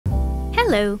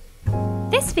Hello!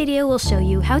 This video will show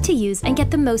you how to use and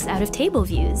get the most out of table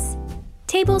views.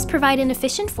 Tables provide an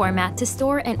efficient format to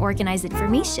store and organize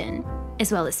information,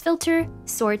 as well as filter,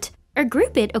 sort, or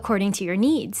group it according to your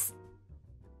needs.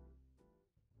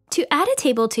 To add a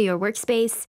table to your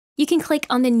workspace, you can click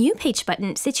on the New Page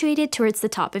button situated towards the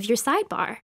top of your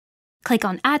sidebar. Click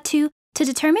on Add to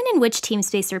determine in which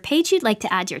TeamSpace or page you'd like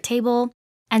to add your table,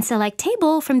 and select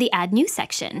Table from the Add New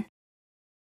section.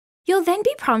 You'll then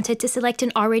be prompted to select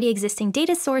an already existing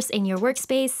data source in your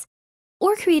workspace,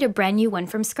 or create a brand new one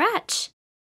from scratch.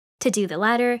 To do the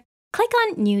latter, click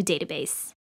on New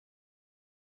Database.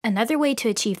 Another way to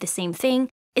achieve the same thing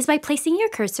is by placing your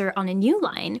cursor on a new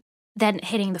line, then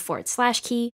hitting the /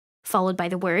 key, followed by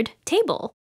the word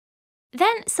Table.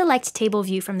 Then select Table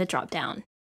View from the dropdown.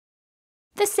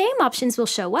 The same options will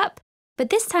show up, but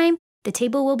this time, the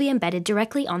table will be embedded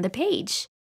directly on the page.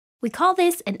 We call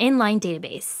this an inline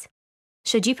database.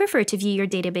 Should you prefer to view your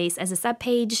database as a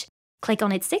subpage, click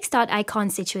on its 6-dot icon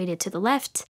situated to the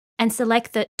left and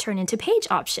select the Turn into Page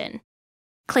option.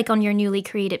 Click on your newly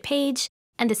created page,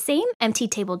 and the same empty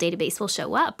table database will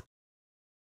show up.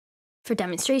 For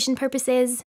demonstration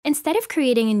purposes, instead of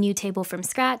creating a new table from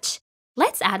scratch,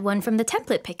 let's add one from the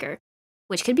template picker,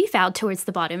 which can be found towards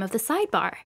the bottom of the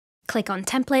sidebar. Click on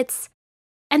Templates,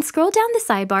 and scroll down the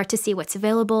sidebar to see what's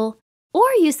available, or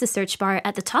use the search bar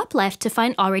at the top left to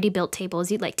find already built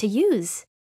tables you'd like to use.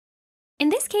 In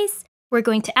this case, we're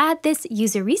going to add this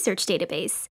user research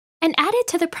database and add it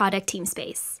to the product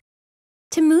TeamSpace.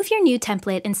 To move your new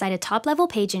template inside a top-level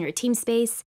page in your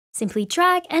TeamSpace, simply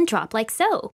drag and drop like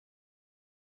so.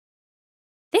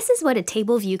 This is what a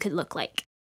table view could look like.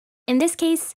 In this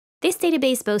case, this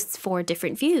database boasts 4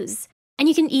 different views, and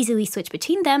you can easily switch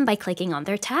between them by clicking on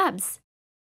their tabs.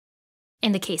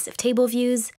 In the case of table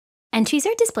views, entries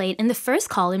are displayed in the first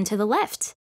column to the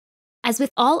left. As with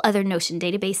all other Notion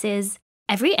databases,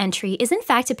 every entry is in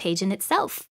fact a page in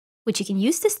itself, which you can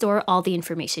use to store all the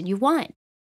information you want.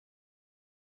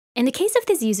 In the case of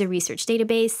this user research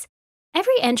database,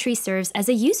 every entry serves as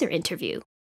a user interview.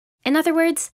 In other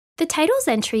words, the titles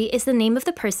entry is the name of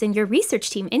the person your research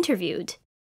team interviewed.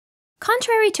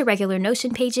 Contrary to regular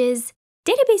Notion pages,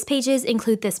 database pages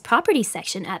include this Properties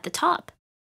section at the top.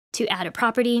 To add a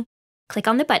property, click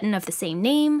on the button of the same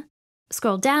name,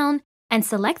 scroll down, and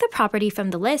select the property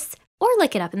from the list or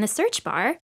look it up in the search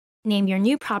bar, name your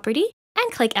new property, and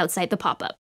click outside the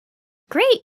pop-up.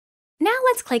 Great! Now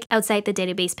let's click outside the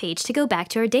database page to go back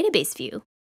to our database view.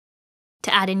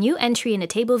 To add a new entry in a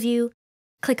table view,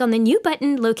 click on the New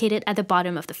button located at the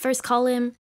bottom of the first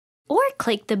column, or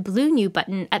click the blue New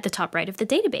button at the top right of the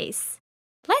database.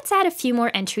 Let's add a few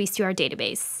more entries to our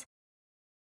database.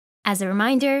 As a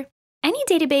reminder, any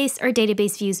database or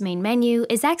database view's main menu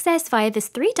is accessed via this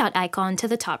 3-dot icon to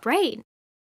the top right.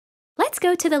 Let's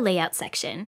go to the Layout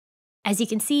section. As you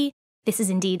can see, this is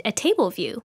indeed a table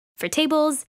view. For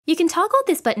tables, you can toggle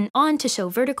this button on to show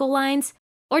vertical lines,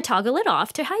 or toggle it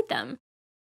off to hide them.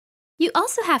 You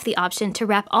also have the option to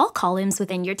wrap all columns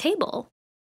within your table.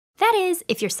 That is,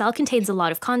 if your cell contains a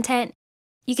lot of content,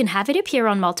 you can have it appear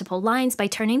on multiple lines by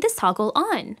turning this toggle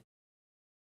on.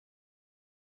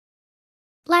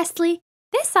 Lastly,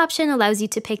 this option allows you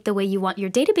to pick the way you want your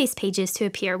database pages to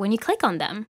appear when you click on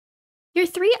them. Your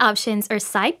 3 options are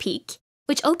Side Peek,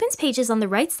 which opens pages on the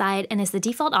right side and is the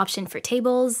default option for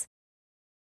tables,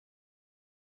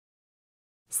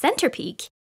 Center Peek,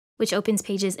 which opens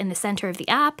pages in the center of the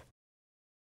app,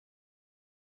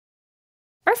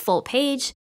 or Full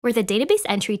Page, where the database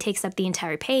entry takes up the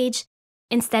entire page,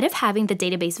 instead of having the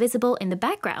database visible in the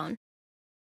background.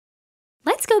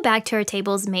 Let's go back to our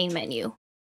table's main menu.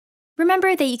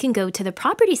 Remember that you can go to the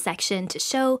Properties section to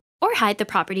show or hide the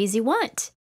properties you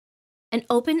want. An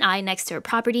open eye next to a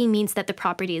property means that the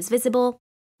property is visible,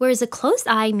 whereas a closed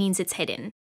eye means it's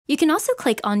hidden. You can also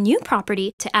click on New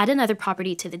Property to add another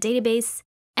property to the database,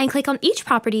 and click on each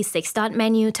property's 6-dot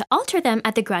menu to alter them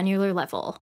at the granular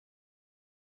level.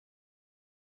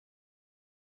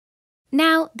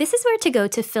 Now, this is where to go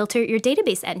to filter your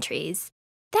database entries.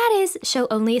 That is, show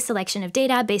only a selection of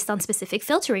data based on specific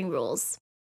filtering rules.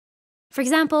 For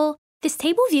example, this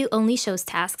table view only shows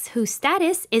tasks whose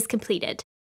status is completed.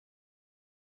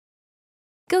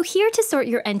 Go here to sort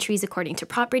your entries according to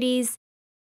properties.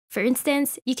 For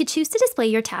instance, you could choose to display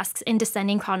your tasks in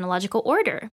descending chronological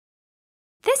order.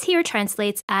 This here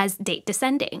translates as date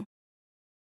descending.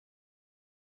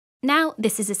 Now,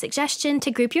 this is a suggestion to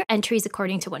group your entries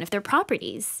according to one of their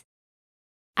properties.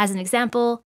 As an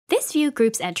example, this view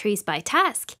groups entries by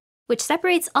task, which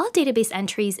separates all database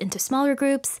entries into smaller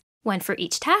groups, one for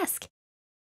each task.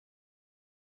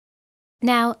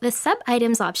 Now, the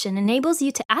Sub-Items option enables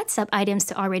you to add sub-items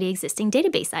to already existing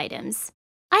database items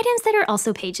that are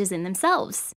also pages in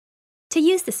themselves. To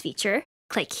use this feature,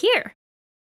 click here.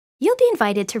 You'll be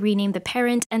invited to rename the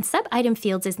parent and sub-item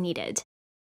fields as needed.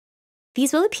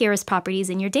 These will appear as properties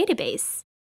in your database.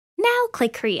 Now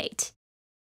click Create.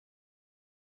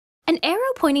 An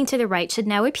arrow pointing to the right should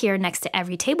now appear next to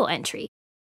every table entry.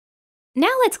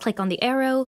 Now let's click on the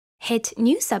arrow, hit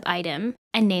New Sub-Item,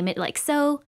 and name it like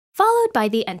so, followed by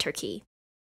the Enter key.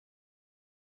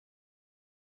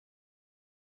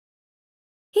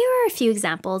 Here are a few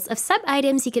examples of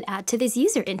sub-items you could add to this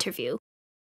user interview.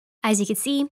 As you can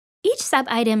see, each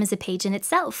sub-item is a page in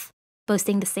itself,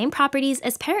 boasting the same properties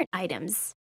as parent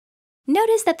items.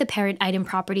 Notice that the parent item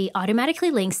property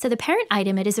automatically links to the parent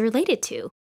item it is related to.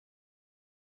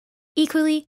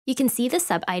 Equally, you can see the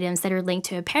sub-items that are linked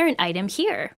to a parent item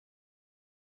here.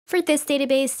 For this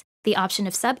database, the option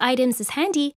of sub-items is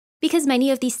handy because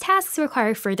many of these tasks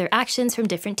require further actions from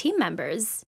different team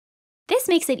members. This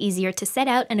makes it easier to set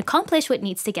out and accomplish what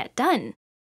needs to get done.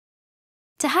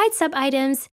 To hide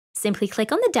sub-items, simply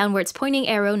click on the downwards pointing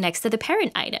arrow next to the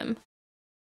parent item.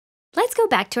 Let's go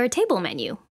back to our table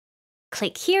menu.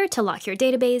 Click here to lock your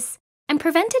database and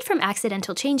prevent it from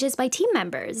accidental changes by team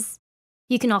members.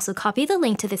 You can also copy the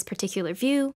link to this particular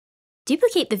view,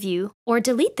 duplicate the view, or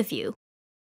delete the view.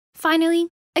 Finally,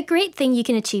 a great thing you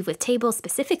can achieve with tables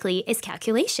specifically is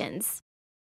calculations.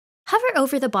 Hover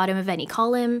over the bottom of any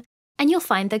column, and you'll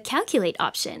find the Calculate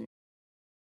option.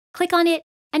 Click on it,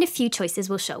 and a few choices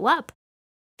will show up.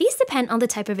 These depend on the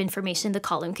type of information the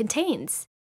column contains.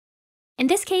 In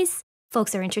this case,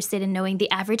 folks are interested in knowing the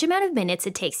average amount of minutes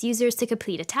it takes users to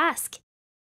complete a task.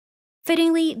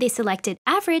 Fittingly, they selected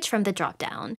Average from the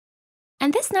drop-down,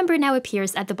 and this number now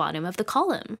appears at the bottom of the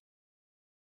column.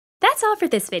 That's all for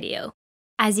this video.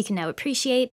 As you can now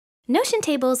appreciate, Notion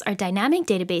tables are dynamic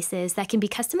databases that can be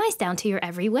customized down to your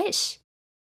every wish.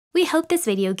 We hope this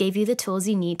video gave you the tools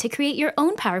you need to create your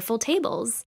own powerful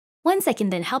tables, ones that can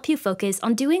then help you focus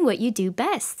on doing what you do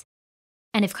best.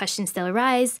 And if questions still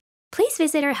arise, please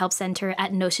visit our help center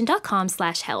at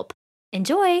notion.com/help.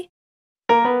 Enjoy!